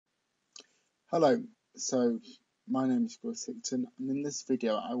Hello, so my name is C.higton, and in this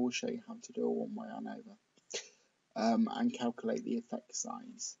video I will show you how to do a one-way ANova and calculate the effect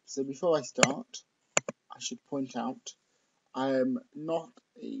size. So before I start, I should point out I am not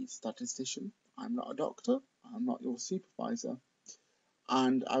a statistician, I'm not a doctor, I'm not your supervisor,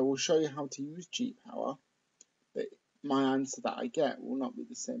 and I will show you how to use Gpower, but my answer that I get will not be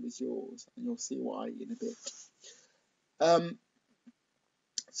the same as yours, and you'll see why in a bit.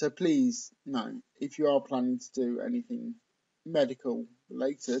 So please know, if you are planning to do anything medical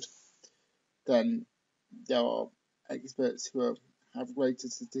related, then there are experts who have greater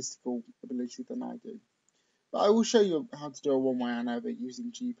statistical ability than I do. But I will show you how to do a one-way ANova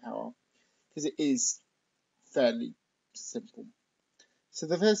using Gpower, because it is fairly simple. So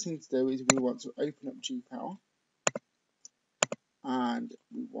the first thing to do is we want to open up Gpower, and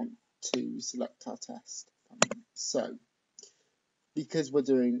we want to select our test. So because we're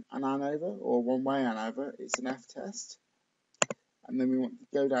doing an ANova or one-way ANova, it's an F test, and then we want to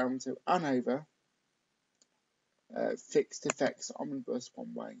go down to ANova, fixed effects omnibus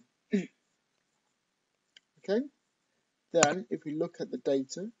one way. Okay, then if we look at the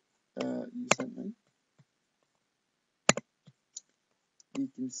data you sent me, you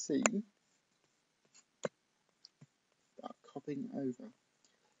can see that copying over.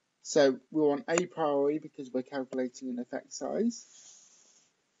 So we want a priori because we're calculating an effect size,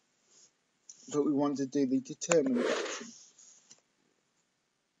 but we want to do the determinant option.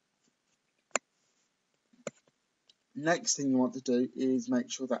 Next thing you want to do is make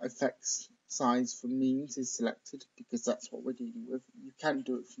sure that effects size for means is selected, because that's what we're dealing with. You can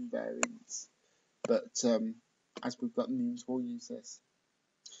do it from variance, but as we've got means, we'll use this.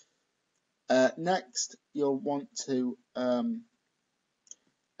 Next, you'll want to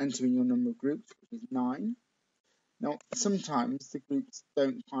enter in your number of groups, which is 9. Now, sometimes the groups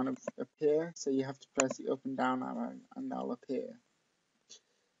don't kind of appear, so you have to press the up and down arrow and they'll appear.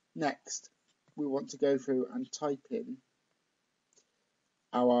 Next, we want to go through and type in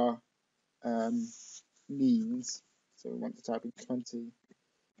our means. So we want to type in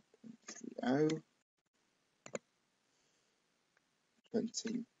 20.30,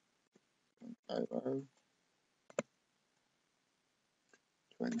 20.00,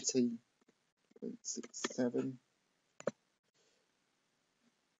 20.67,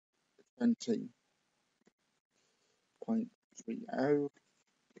 20.30,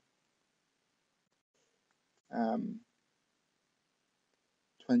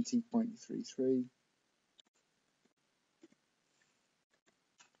 20.33,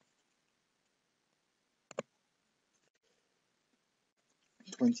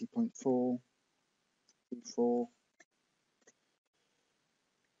 20.4, 24,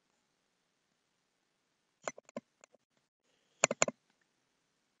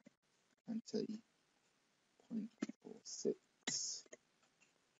 20.46,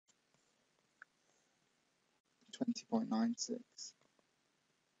 20.96,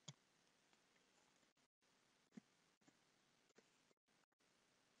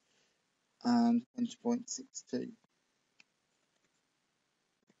 and 20.62.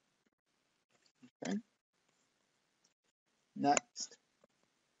 Okay. Next,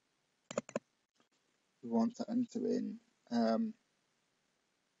 we want to enter in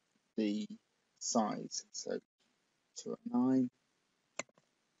the size. So 2 at 9,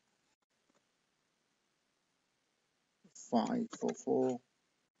 5 4 4,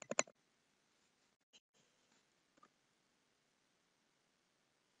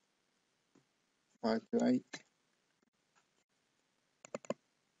 5 to 8,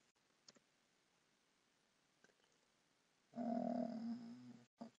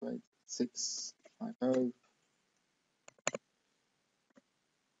 5 to 8, 6 5 0,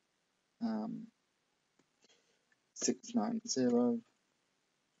 6 9 0,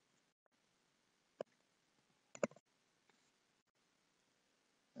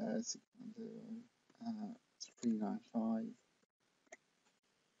 6 9 0, 3 9 5,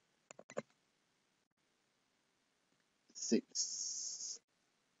 6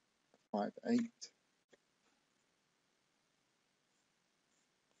 5 8,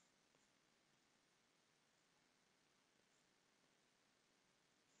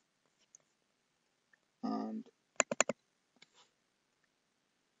 and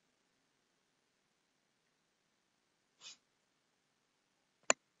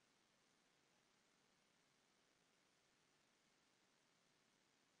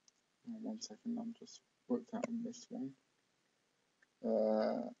one second, I'm just worked out on this one.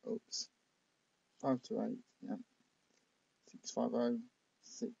 Oops, 5 to 8, yeah, 6 5 0,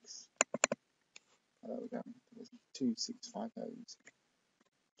 6. There we go. There's 2 6 5 0s.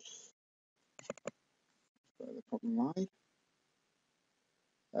 bottom line.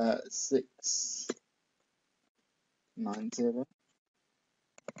 690.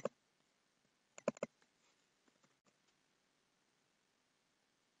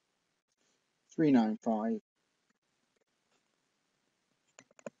 395.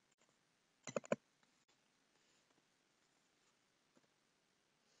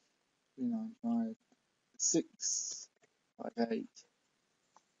 395. 658.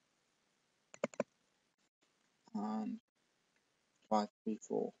 And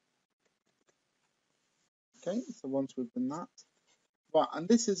 534. Okay, so once we've done that, right, and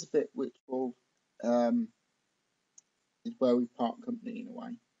this is a bit which will is where we part company in a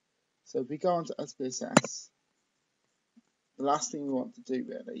way. So if we go on to SPSS, the last thing we want to do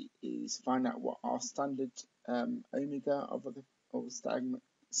really is find out what our standard omega of the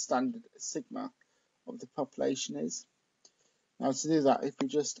standard sigma of the population is. Now to do that, if we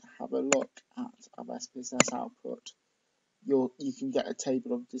just have a look at our SPSS output, you can get a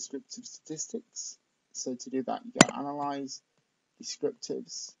table of descriptive statistics. So to do that, you go analyze,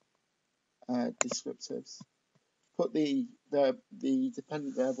 descriptives, put the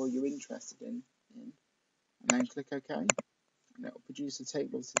dependent variable you're interested in, and then click OK, and it will produce a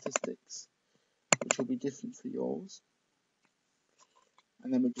table of statistics which will be different for yours.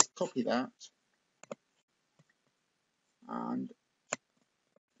 And then we just copy that and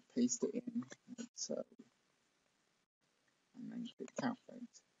paste it in, like so, and then click calculate.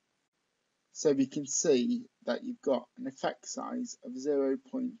 So we can see that you've got an effect size of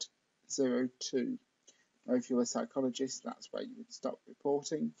 0.02. Now, if you're a psychologist, that's where you would stop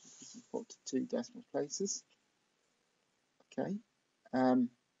reporting, because you put 2 decimal places. Okay.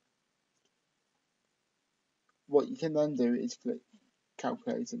 What you can then do is click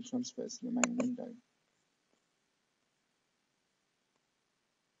calculate and transfer to the main window.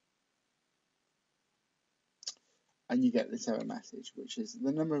 And you get this error message, which is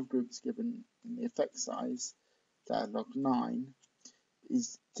the number of groups given in the effect size dialog 9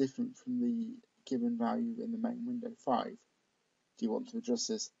 is different from the given value in the main window 5. Do you want to adjust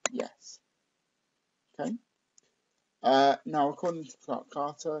this? Yes. Okay. Now, according to Clark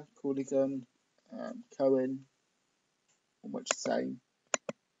Carter, Cooligan, Cohen, and much the same,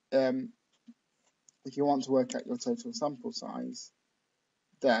 if you want to work out your total sample size,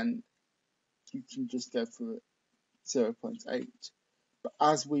 then you can just go for 0.8. But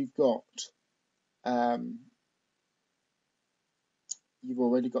as we've got, you've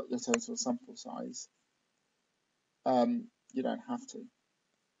already got your total sample size, you don't have to.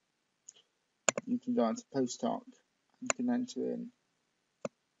 You can go into post hoc, you can enter in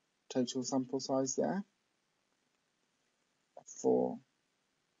total sample size there,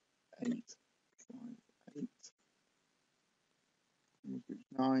 4,858, group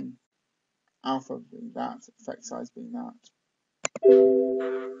 9, alpha being that, effect size being that.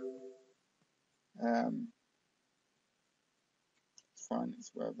 It's fine,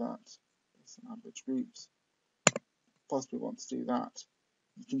 it's aware of that. It's an average groups. Possibly want to do that.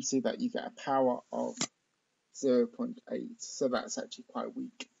 You can see that you get a power of 0.8, so that's actually quite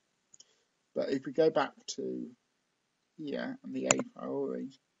weak. But if we go back to here and the a priori,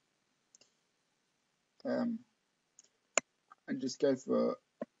 and just go for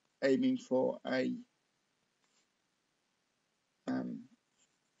aiming for a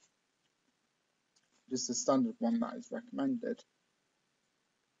just a standard one that is recommended,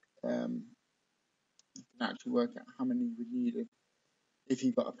 you can actually work out how many you would need if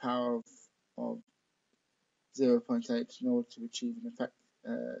you've got a power of 0.8 in order to achieve an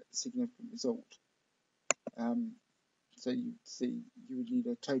significant result. So you see you would need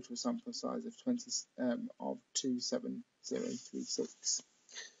a total sample size of 27036,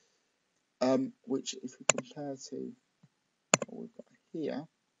 which if we compare to what we've got here,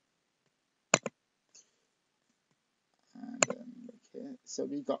 and look here, so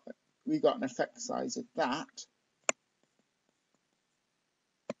we got an effect size of that.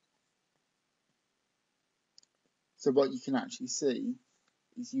 So what you can actually see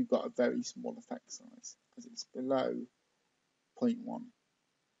is you've got a very small effect size because it's below 0.1.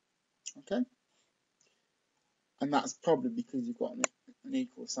 Okay, and that's probably because you've got an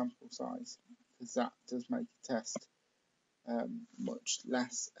equal sample size, because that does make a test much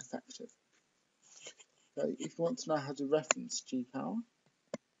less effective. So if you want to know how to reference Gpower,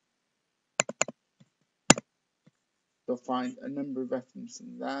 you'll find a number of references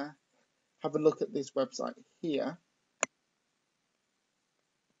in there. Have a look at this website here,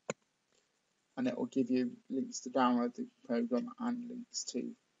 and it will give you links to download the program and links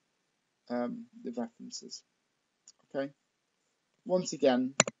to the references. Okay. Once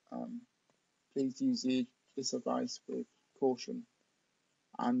again, please use the this advice with caution,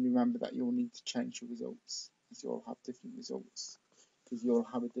 and remember that you'll need to change your results, as you'll have different results, because you'll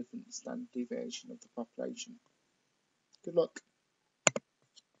have a different standard deviation of the population. Good luck.